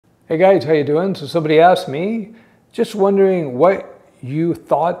Hey guys, how you doing? So somebody asked me, just wondering what you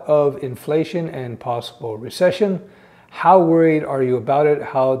thought of inflation and possible recession. How worried are you about it?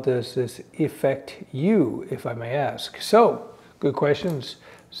 How does this affect you, if I may ask? So, good questions.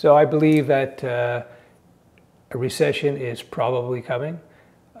 So I believe that a recession is probably coming.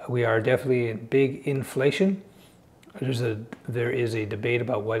 We are definitely in big inflation. There is a debate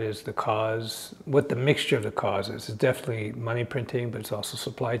about what is the cause, what the mixture of the causes. It's definitely money printing, but it's also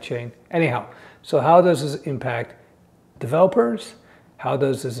supply chain. Anyhow, so how does this impact developers? How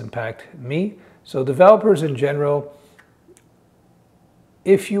does this impact me? So developers in general,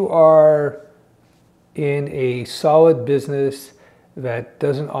 if you are in a solid business that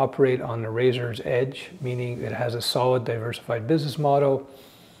doesn't operate on the razor's edge, meaning it has a solid diversified business model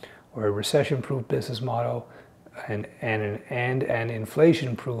or a recession-proof business model, and an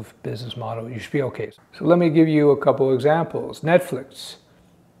inflation-proof business model, you should be okay. So let me give you a couple examples. Netflix.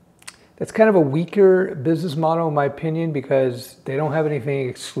 That's kind of a weaker business model in my opinion because they don't have anything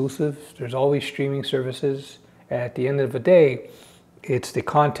exclusive. There's always streaming services. At the end of the day, it's the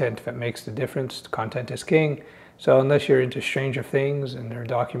content that makes the difference. The content is king. So unless you're into Stranger Things and their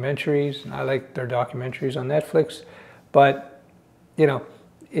documentaries, and I like their documentaries on Netflix, but you know,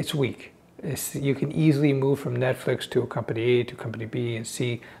 it's weak. You can easily move from Netflix to a company A to company B and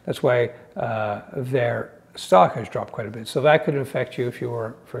C. That's why their stock has dropped quite a bit. So that could affect you if you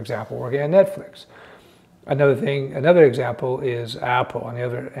were, for example, working at Netflix. Another example is Apple on the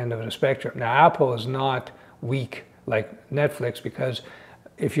other end of the spectrum. Now, Apple is not weak like Netflix because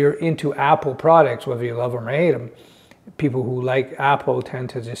if you're into Apple products, whether you love them or hate them, people who like Apple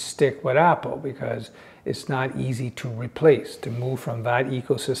tend to just stick with Apple because it's not easy to replace. To move from that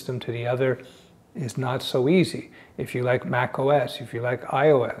ecosystem to the other is not so easy. If you like Mac OS, if you like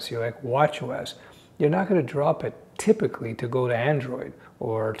iOS, you like watchOS, you're not going to drop it typically to go to Android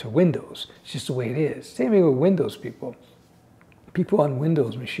or to Windows. It's just the way it is. Same thing with Windows people. People on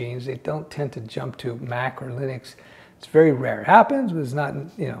Windows machines, they don't tend to jump to Mac or Linux. It's very rare. It happens, but it's not,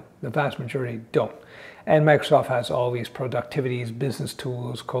 the vast majority don't. And Microsoft has all these productivities, business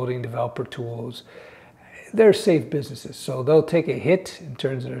tools, coding developer tools. They're safe businesses, so they'll take a hit in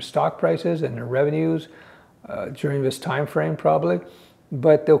terms of their stock prices and their revenues during this time frame probably,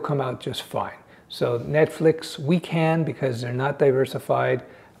 but they'll come out just fine. So Netflix, we can because they're not diversified.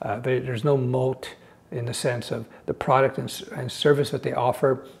 There's no moat in the sense of the product and service that they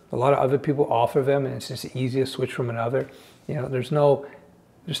offer. A lot of other people offer them, and it's just easy to switch from another. There's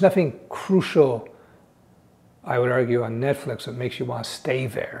nothing crucial, I would argue, on Netflix that makes you want to stay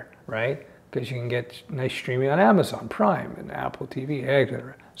there, right? Because you can get nice streaming on Amazon Prime and Apple TV,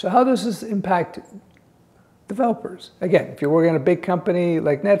 etc. So how does this impact developers? Again, if you're working at a big company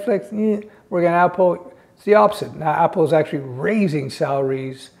like Netflix, working at Apple, it's the opposite. Now Apple is actually raising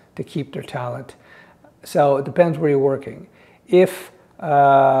salaries to keep their talent. So it depends where you're working. If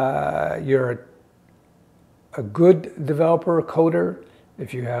you're a good developer, coder,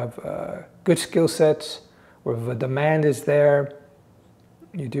 if you have good skill sets, where the demand is there,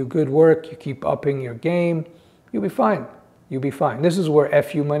 you do good work, you keep upping your game, you'll be fine. You'll be fine. This is where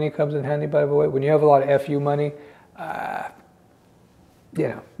FU money comes in handy, by the way. When you have a lot of FU money,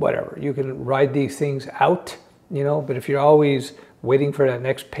 whatever. You can ride these things out, but if you're always waiting for that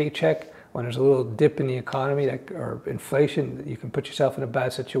next paycheck, when there's a little dip in the economy or inflation, you can put yourself in a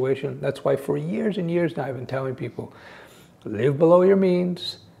bad situation. That's why for years and years now I've been telling people, live below your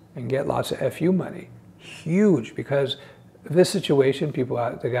means and get lots of FU money. Huge, because this situation,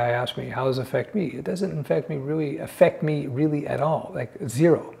 the guy asked me, how does it affect me? It doesn't affect me really at all, like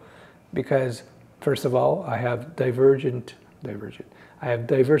zero. Because first of all, I have I have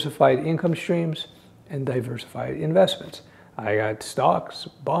diversified income streams and diversified investments. I got stocks,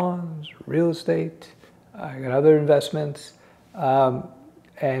 bonds, real estate, I got other investments, and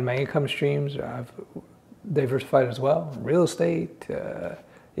my income streams I've diversified as well. Real estate,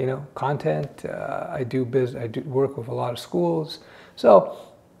 content. I do work with a lot of schools. So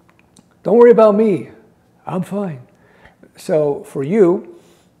don't worry about me. I'm fine. So for you,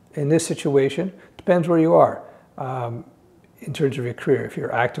 in this situation, depends where you are in terms of your career. If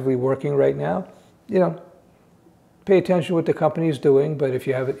you're actively working right now, pay attention to what the company is doing. But if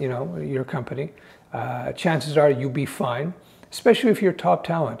you have your company, chances are you'll be fine, especially if you're top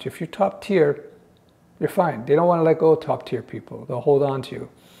talent. If you're top tier, you're fine. They don't want to let go of top tier people. They'll hold on to you.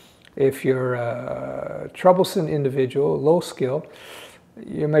 If you're a troublesome individual, low skill,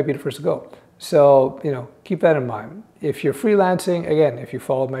 you might be the first to go. So, keep that in mind. If you're freelancing, again, if you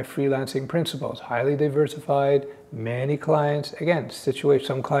follow my freelancing principles, highly diversified, many clients, again,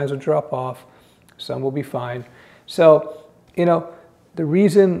 some clients will drop off, some will be fine. So, the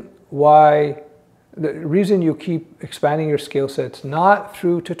reason why, the reason you keep expanding your skill sets, not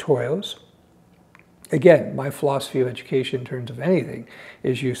through tutorials. Again, my philosophy of education in terms of anything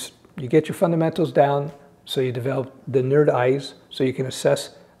is you get your fundamentals down, so you develop the nerd eyes, so you can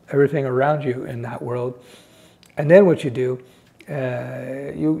assess everything around you in that world. And then what you do,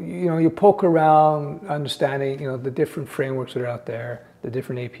 you poke around understanding, the different frameworks that are out there, the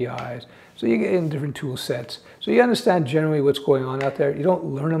different APIs. So you get in different tool sets. So you understand generally what's going on out there. You don't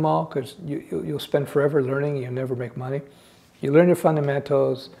learn them all because you'll spend forever learning and you'll never make money. You learn your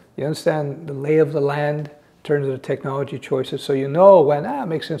fundamentals. You understand the lay of the land in terms of the technology choices. So you know when, it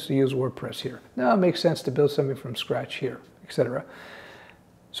makes sense to use WordPress here. No, it makes sense to build something from scratch here, etc.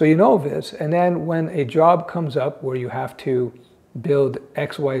 So you know this, and then when a job comes up where you have to build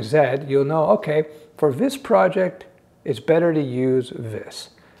X, Y, Z, you'll know, okay, for this project, it's better to use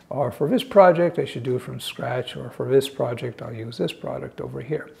this. Or for this project, I should do it from scratch, or for this project, I'll use this product over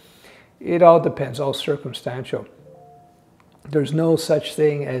here. It all depends, all circumstantial. There's no such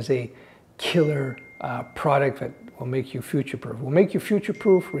thing as a killer product that will make you future-proof. Will make you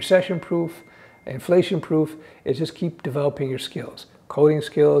future-proof, recession-proof, inflation-proof, is just keep developing your skills. Coding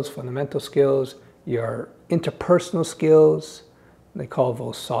skills, fundamental skills, your interpersonal skills, they call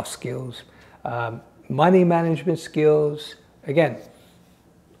those soft skills, money management skills. Again,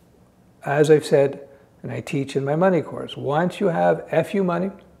 as I've said, and I teach in my money course, once you have FU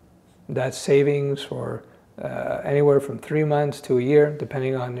money, that's savings for anywhere from 3 months to a year,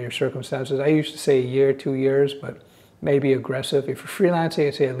 depending on your circumstances. I used to say a year, 2 years, but maybe aggressive. If you're freelancing,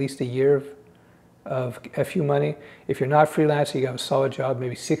 I'd say at least a year of FU money. If you're not freelancing, you have a solid job,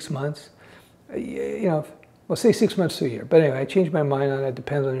 maybe 6 months. We'll say 6 months to a year. But anyway, I changed my mind on it.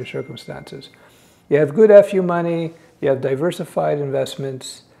 Depends on your circumstances. You have good FU money. You have diversified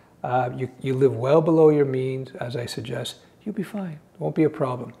investments. You live well below your means, as I suggest. You'll be fine. It won't be a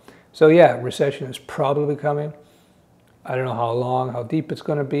problem. So yeah, recession is probably coming. I don't know how long, how deep it's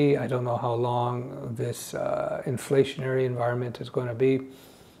going to be. I don't know how long this inflationary environment is going to be.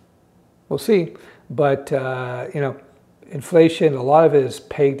 We'll see. But, inflation, a lot of it is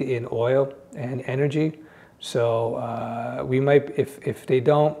pegged in oil and energy. So we might, if they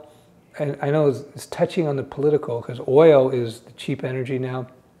don't, and I know it's touching on the political because oil is the cheap energy now.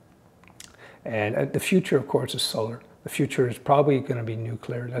 And the future, of course, is solar. The future is probably going to be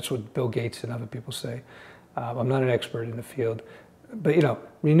nuclear. That's what Bill Gates and other people say. I'm not an expert in the field. But,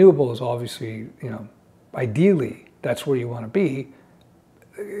 renewables, obviously, ideally, that's where you want to be.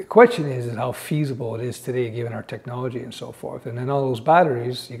 The question is how feasible it is today, given our technology and so forth. And then all those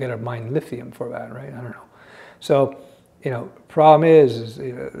batteries, you got to mine lithium for that, right? I don't know. So, problem is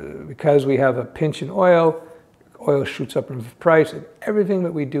because we have a pinch in oil, oil shoots up in price, and everything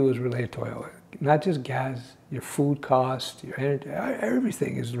that we do is related to oil. Not just gas, your food cost, your energy,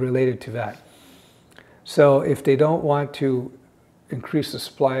 everything is related to that. So if they don't want to increase the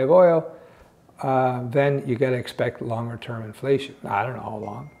supply of oil, then you got to expect longer term inflation. I don't know how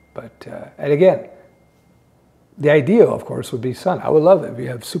long, but, and again, the ideal, of course, would be sun. I would love it. We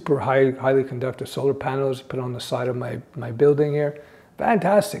have super highly conductive solar panels put on the side of my building here.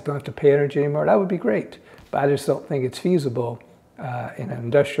 Fantastic. Don't have to pay energy anymore. That would be great. But I just don't think it's feasible in an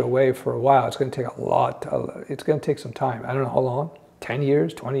industrial way for a while. It's going to take it's going to take some time. I don't know how long, 10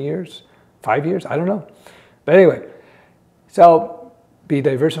 years, 20 years, 5 years, I don't know. But anyway, so be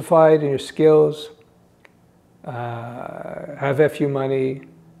diversified in your skills, have FU money,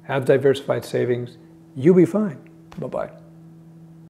 have diversified savings. You'll be fine. Bye-bye.